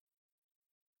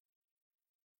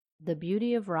The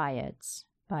Beauty of Riots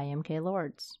by M.K.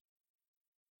 Lords.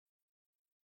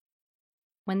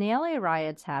 When the LA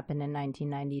riots happened in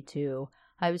 1992,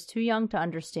 I was too young to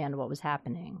understand what was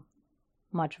happening.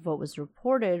 Much of what was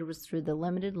reported was through the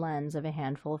limited lens of a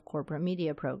handful of corporate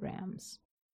media programs.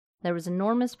 There was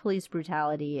enormous police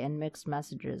brutality and mixed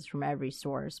messages from every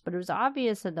source, but it was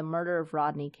obvious that the murder of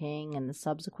Rodney King and the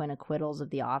subsequent acquittals of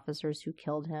the officers who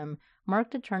killed him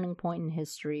marked a turning point in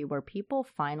history where people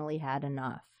finally had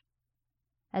enough.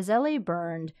 As LA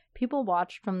burned, people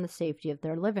watched from the safety of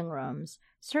their living rooms.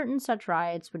 Certain such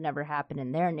riots would never happen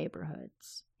in their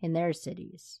neighborhoods, in their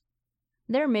cities.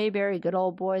 Their Mayberry good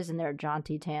old boys in their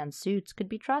jaunty tan suits could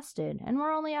be trusted, and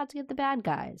were only out to get the bad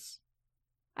guys.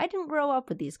 I didn't grow up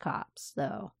with these cops,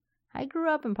 though. I grew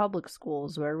up in public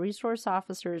schools where resource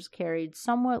officers carried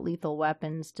somewhat lethal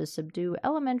weapons to subdue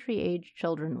elementary-aged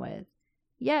children with,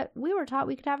 yet we were taught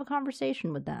we could have a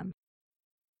conversation with them.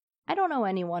 I don't know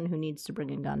anyone who needs to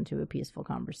bring a gun to a peaceful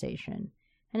conversation,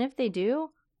 and if they do,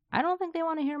 I don't think they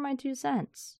want to hear my 2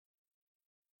 cents.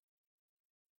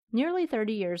 Nearly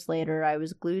 30 years later, I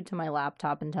was glued to my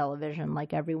laptop and television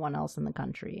like everyone else in the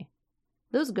country.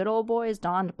 Those good old boys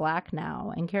donned black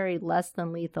now and carried less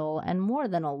than lethal and more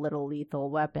than a little lethal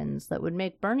weapons that would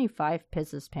make Bernie Fife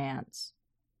piss his pants.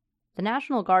 The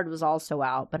National Guard was also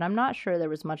out, but I'm not sure there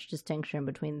was much distinction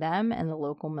between them and the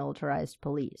local militarized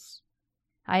police.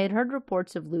 I had heard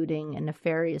reports of looting and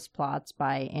nefarious plots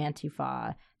by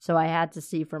Antifa, so I had to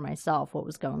see for myself what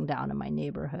was going down in my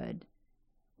neighborhood.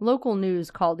 Local news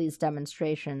called these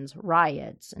demonstrations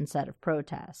riots instead of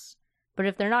protests, but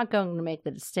if they're not going to make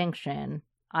the distinction,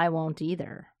 I won't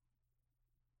either.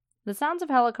 The sounds of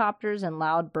helicopters and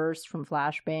loud bursts from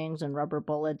flashbangs and rubber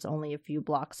bullets only a few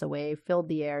blocks away filled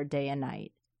the air day and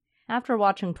night. After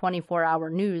watching 24-hour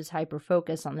news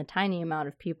hyper-focus on the tiny amount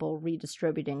of people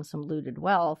redistributing some looted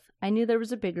wealth, I knew there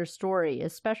was a bigger story,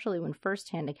 especially when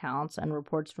first-hand accounts and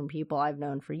reports from people I've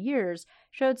known for years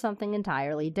showed something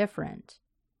entirely different.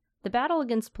 The battle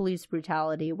against police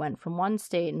brutality went from one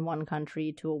state and one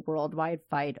country to a worldwide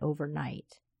fight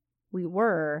overnight. We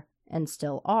were, and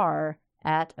still are,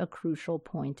 at a crucial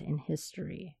point in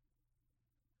history.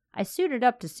 I suited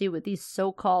up to see what these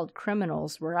so-called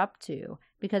criminals were up to,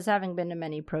 because having been to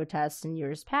many protests in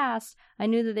years past, I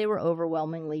knew that they were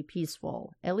overwhelmingly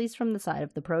peaceful, at least from the side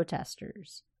of the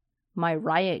protesters. My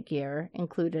riot gear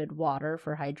included water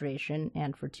for hydration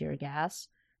and for tear gas,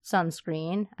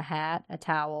 sunscreen, a hat, a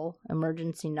towel,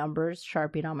 emergency numbers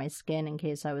sharpied on my skin in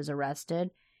case I was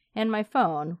arrested, and my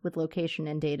phone, with location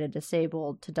and data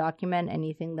disabled, to document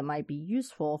anything that might be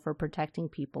useful for protecting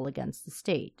people against the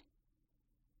state.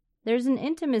 There's an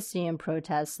intimacy in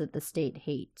protests that the state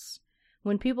hates.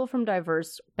 When people from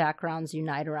diverse backgrounds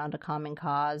unite around a common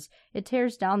cause, it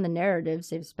tears down the narratives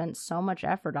they've spent so much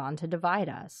effort on to divide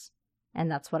us.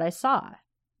 And that's what I saw.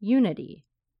 Unity.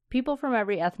 People from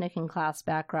every ethnic and class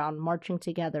background marching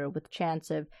together with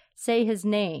chants of, "Say his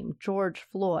name, George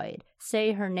Floyd,"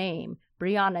 "Say her name,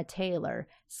 Breonna Taylor,"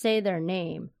 "Say their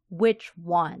name, which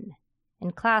one?"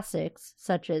 And classics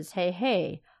such as, "Hey,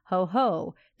 hey, ho,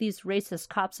 ho, these racist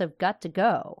cops have got to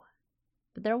go."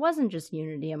 But there wasn't just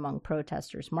unity among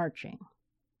protesters marching.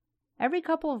 Every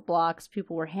couple of blocks,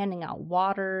 people were handing out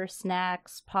water,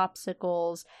 snacks,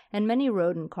 popsicles, and many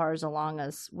rodent cars along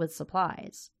us with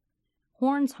supplies.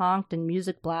 Horns honked and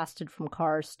music blasted from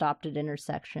cars stopped at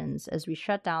intersections as we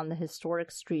shut down the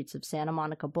historic streets of Santa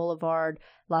Monica Boulevard,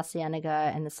 La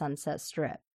Cienega, and the Sunset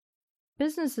Strip.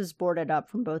 Businesses boarded up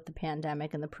from both the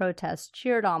pandemic and the protests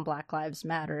cheered on Black Lives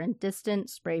Matter in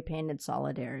distant, spray-painted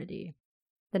solidarity.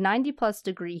 The 90-plus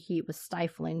degree heat was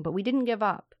stifling, but we didn't give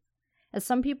up. As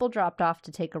some people dropped off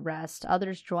to take a rest,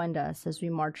 others joined us as we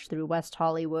marched through West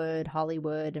Hollywood,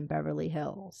 and Beverly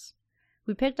Hills.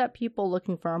 We picked up people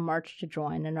looking for a march to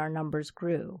join, and our numbers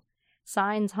grew.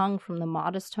 Signs hung from the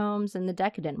modest homes and the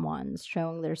decadent ones,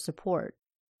 showing their support.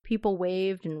 People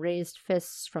waved and raised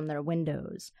fists from their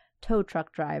windows. Tow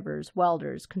truck drivers,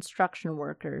 welders, construction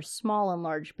workers, small and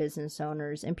large business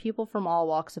owners, and people from all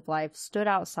walks of life stood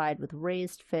outside with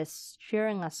raised fists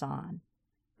cheering us on.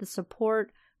 The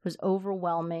support was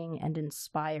overwhelming and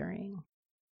inspiring.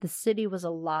 The city was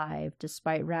alive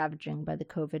despite ravaging by the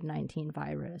COVID-19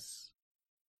 virus.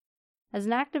 As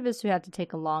an activist who had to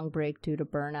take a long break due to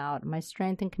burnout, my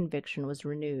strength and conviction was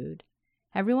renewed.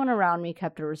 Everyone around me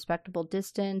kept a respectable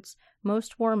distance,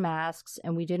 most wore masks,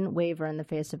 and we didn't waver in the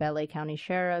face of LA County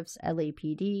Sheriffs,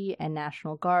 LAPD, and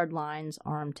National Guard lines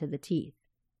armed to the teeth.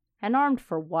 And armed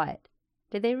for what?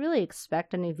 Did they really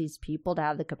expect any of these people to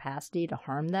have the capacity to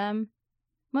harm them?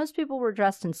 Most people were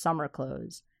dressed in summer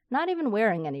clothes, not even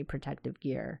wearing any protective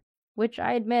gear. which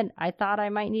I admit I thought I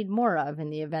might need more of in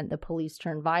the event the police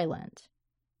turn violent.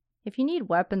 If you need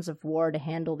weapons of war to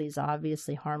handle these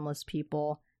obviously harmless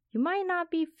people, you might not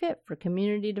be fit for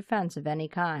community defense of any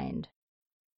kind.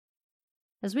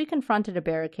 As we confronted a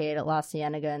barricade at La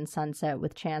Cienega and Sunset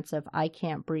with chants of "I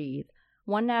can't breathe,"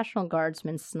 one National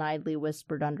Guardsman snidely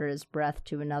whispered under his breath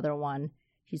to another one,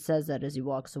 "He says that as he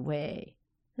walks away,"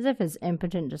 as if his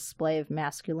impotent display of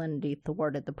masculinity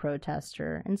thwarted the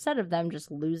protester, instead of them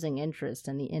just losing interest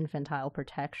in the infantile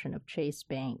protection of Chase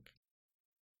Bank.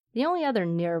 The only other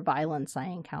near violence I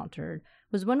encountered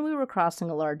was when we were crossing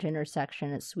a large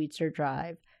intersection at Sweetser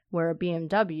Drive, where a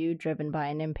BMW driven by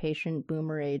an impatient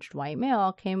boomer-aged white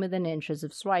male came within inches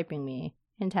of swiping me,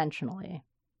 intentionally.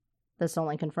 This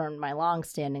only confirmed my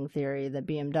long-standing theory that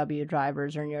BMW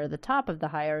drivers are near the top of the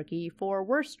hierarchy for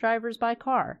worst drivers by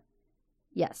car.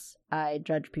 Yes, I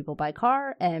judge people by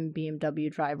car, and BMW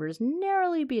drivers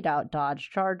narrowly beat out Dodge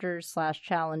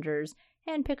Chargers/Challengers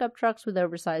and pickup trucks with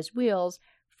oversized wheels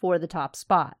for the top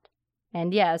spot.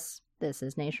 And yes, this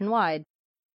is nationwide.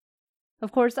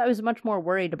 Of course, I was much more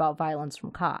worried about violence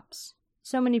from cops.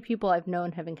 So many people I've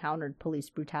known have encountered police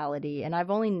brutality, and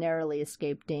I've only narrowly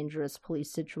escaped dangerous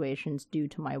police situations due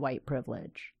to my white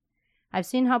privilege. I've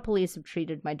seen how police have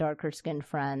treated my darker-skinned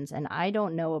friends, and I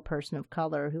don't know a person of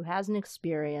color who hasn't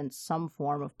experienced some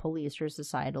form of police or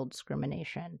societal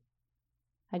discrimination.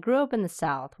 I grew up in the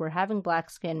South, where having black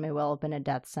skin may well have been a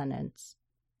death sentence.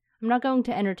 I'm not going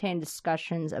to entertain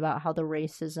discussions about how the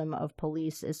racism of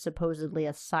police is supposedly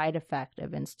a side effect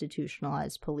of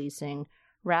institutionalized policing,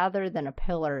 rather than a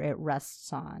pillar it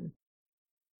rests on.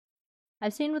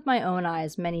 I've seen with my own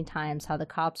eyes many times how the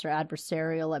cops are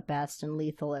adversarial at best and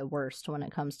lethal at worst when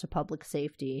it comes to public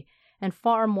safety, and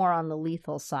far more on the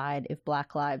lethal side if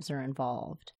black lives are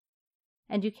involved.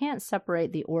 And you can't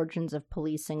separate the origins of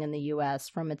policing in the U.S.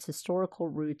 from its historical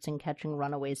roots in catching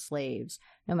runaway slaves,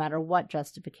 no matter what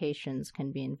justifications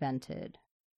can be invented.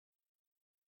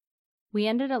 We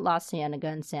ended at La Cienega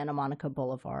and Santa Monica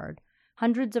Boulevard.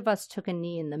 Hundreds of us took a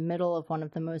knee in the middle of one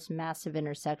of the most massive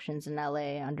intersections in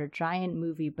LA under giant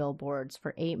movie billboards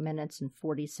for 8 minutes and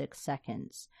 46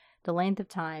 seconds, the length of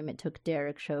time it took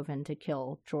Derek Chauvin to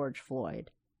kill George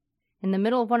Floyd. In the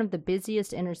middle of one of the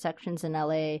busiest intersections in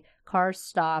LA, cars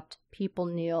stopped, people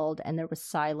kneeled, and there was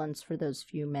silence for those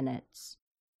few minutes.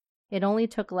 It only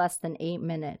took less than 8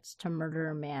 minutes to murder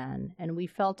a man, and we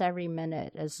felt every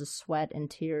minute as the sweat and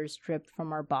tears dripped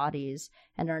from our bodies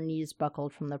and our knees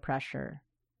buckled from the pressure.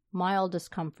 Mild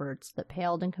discomforts that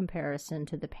paled in comparison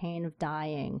to the pain of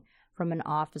dying from an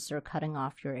officer cutting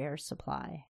off your air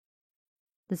supply.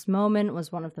 This moment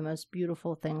was one of the most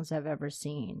beautiful things I've ever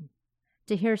seen.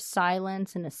 To hear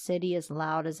silence in a city as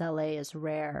loud as LA is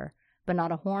rare, but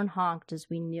not a horn honked as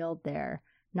we kneeled there,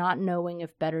 not knowing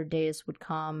if better days would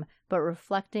come, but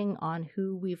reflecting on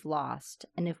who we've lost,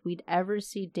 and if we'd ever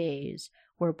see days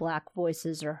where black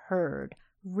voices are heard,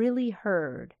 really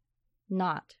heard,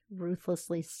 not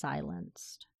ruthlessly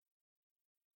silenced.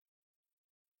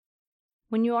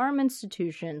 When you arm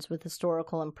institutions with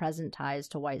historical and present ties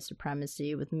to white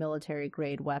supremacy with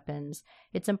military-grade weapons,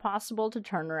 it's impossible to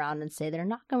turn around and say they're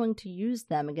not going to use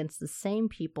them against the same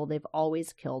people they've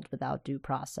always killed without due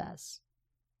process.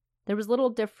 There was little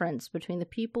difference between the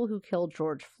people who killed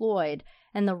George Floyd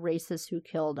and the racists who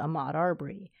killed Ahmaud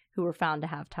Arbery, who were found to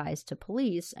have ties to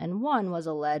police, and one was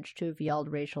alleged to have yelled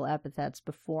racial epithets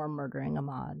before murdering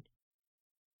Ahmaud.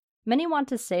 Many want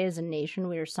to say as a nation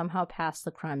we are somehow past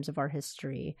the crimes of our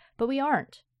history, but we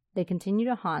aren't. They continue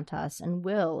to haunt us and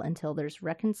will until there's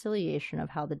reconciliation of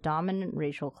how the dominant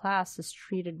racial class has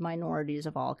treated minorities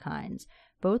of all kinds,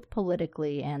 both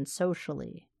politically and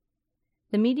socially.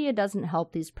 The media doesn't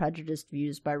help these prejudiced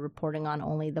views by reporting on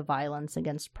only the violence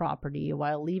against property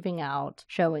while leaving out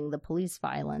showing the police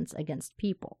violence against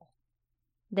people.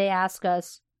 They ask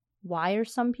us, why are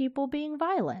some people being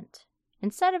violent?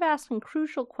 Instead of asking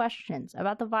crucial questions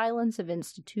about the violence of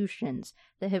institutions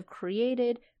that have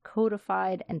created,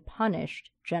 codified, and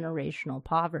punished generational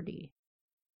poverty.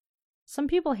 Some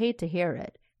people hate to hear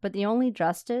it, but the only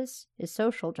justice is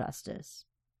social justice.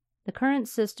 The current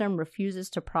system refuses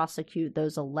to prosecute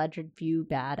those alleged few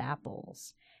bad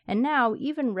apples, and now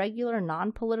even regular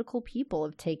non-political people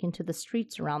have taken to the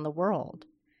streets around the world.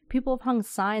 People have hung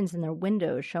signs in their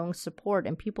windows showing support,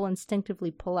 and people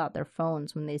instinctively pull out their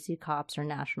phones when they see cops or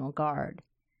National Guard.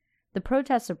 The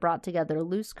protests have brought together a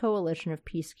loose coalition of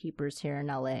peacekeepers here in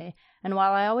LA, and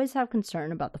while I always have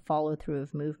concern about the follow-through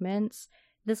of movements,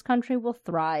 this country will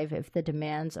thrive if the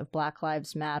demands of Black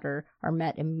Lives Matter are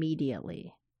met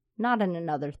immediately, not in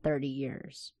another 30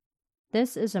 years.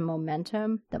 This is a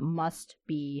momentum that must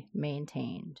be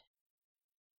maintained.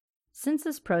 Since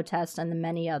this protest and the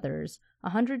many others,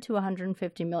 $100 to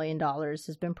 $150 million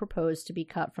has been proposed to be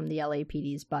cut from the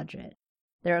LAPD's budget.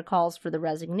 There are calls for the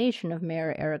resignation of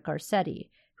Mayor Eric Garcetti,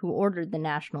 who ordered the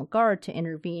National Guard to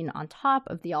intervene on top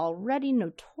of the already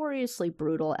notoriously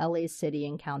brutal LA City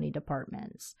and County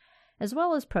departments, as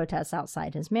well as protests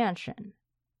outside his mansion.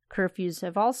 Curfews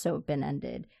have also been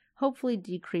ended, hopefully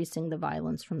decreasing the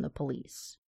violence from the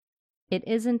police. It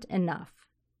isn't enough.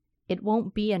 It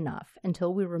won't be enough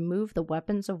until we remove the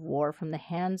weapons of war from the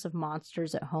hands of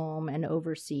monsters at home and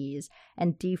overseas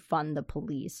and defund the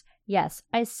police. Yes,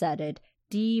 I said it.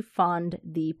 Defund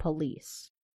the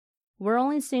police. We're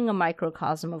only seeing a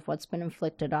microcosm of what's been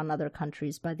inflicted on other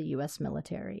countries by the U.S.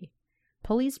 military.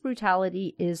 Police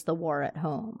brutality is the war at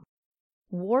home.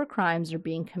 War crimes are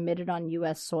being committed on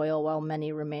U.S. soil while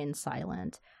many remain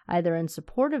silent, either in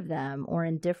support of them or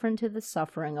indifferent to the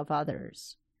suffering of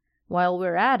others. While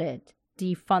we're at it,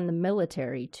 defund the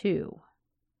military too.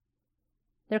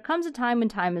 There comes a time when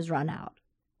time is run out,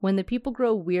 when the people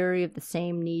grow weary of the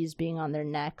same knees being on their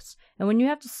necks, and when you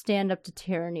have to stand up to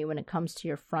tyranny when it comes to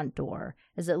your front door,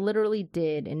 as it literally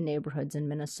did in neighborhoods in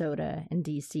Minnesota and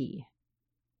D.C.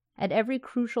 At every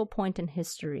crucial point in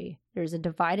history, there is a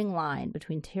dividing line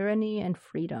between tyranny and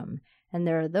freedom, and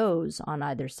there are those on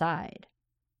either side.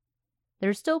 There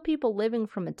are still people living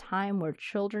from a time where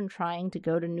children trying to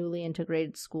go to newly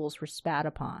integrated schools were spat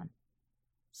upon.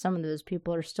 Some of those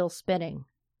people are still spitting.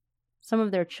 Some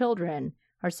of their children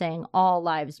are saying all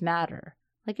lives matter,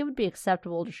 like it would be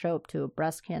acceptable to show up to a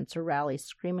breast cancer rally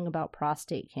screaming about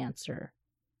prostate cancer.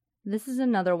 This is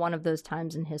another one of those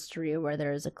times in history where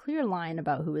there is a clear line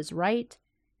about who is right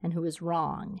and who is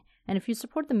wrong, and if you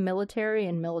support the military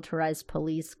and militarized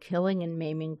police killing and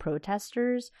maiming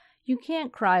protesters, you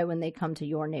can't cry when they come to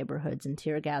your neighborhoods and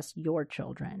tear gas your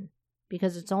children,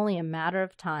 because it's only a matter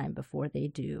of time before they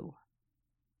do.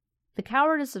 The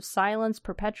cowardice of silence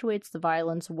perpetuates the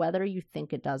violence whether you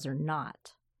think it does or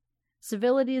not.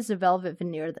 Civility is a velvet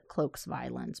veneer that cloaks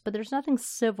violence, but there's nothing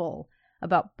civil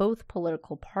about both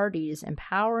political parties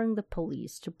empowering the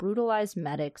police to brutalize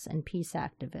medics and peace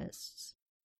activists.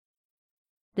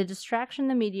 The distraction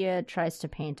the media tries to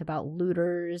paint about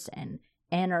looters and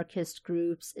anarchist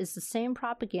groups is the same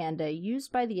propaganda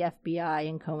used by the FBI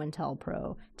and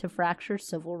COINTELPRO to fracture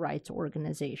civil rights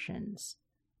organizations.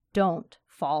 Don't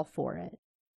fall for it.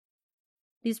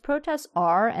 These protests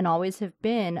are and always have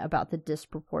been about the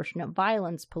disproportionate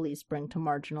violence police bring to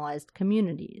marginalized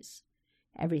communities.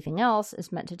 Everything else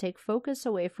is meant to take focus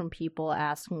away from people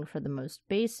asking for the most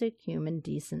basic human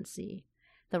decency,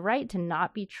 the right to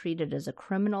not be treated as a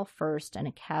criminal first and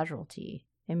a casualty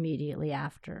immediately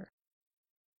after.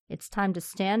 It's time to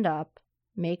stand up,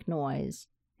 make noise,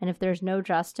 and if there's no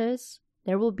justice,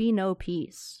 there will be no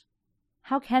peace.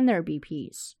 How can there be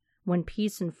peace when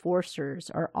peace enforcers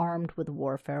are armed with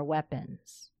warfare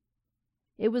weapons?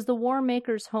 It was the war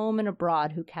makers home and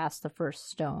abroad who cast the first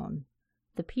stone.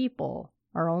 The people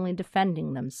are only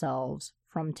defending themselves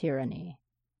from tyranny.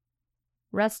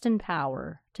 Rest in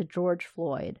power to George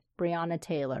Floyd, Breonna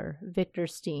Taylor, Victor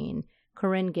Steen,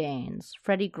 Corinne Gaines,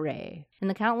 Freddie Gray, and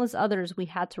the countless others we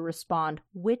had to respond,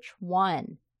 which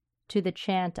one, to the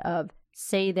chant of,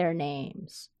 say their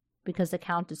names, because the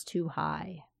count is too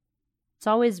high. It's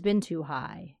always been too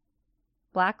high.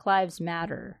 Black lives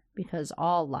matter because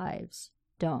all lives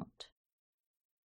don't.